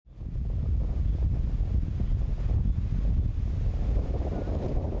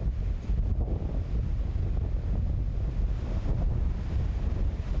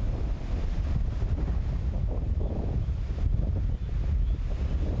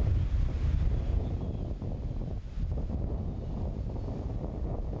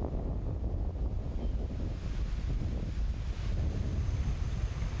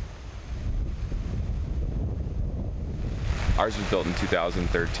Ours was built in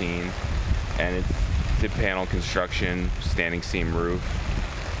 2013, and it's tip panel construction, standing seam roof.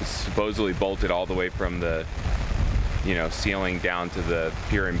 It's supposedly bolted all the way from the ceiling down to the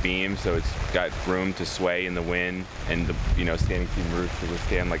pier and beam, so it's got room to sway in the wind, and the standing seam roof to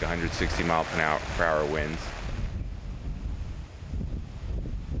withstand like 160 mile per hour winds.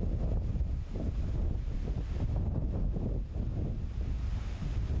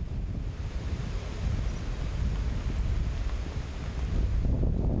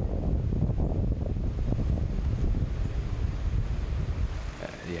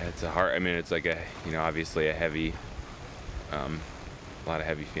 Yeah, it's a hard. I mean, it's like obviously a heavy. A lot of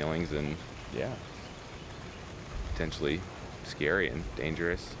heavy feelings, and yeah, potentially scary and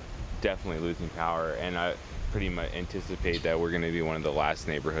dangerous. Definitely losing power, and I pretty much anticipate that we're going to be one of the last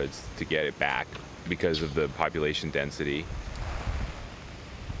neighborhoods to get it back because of the population density.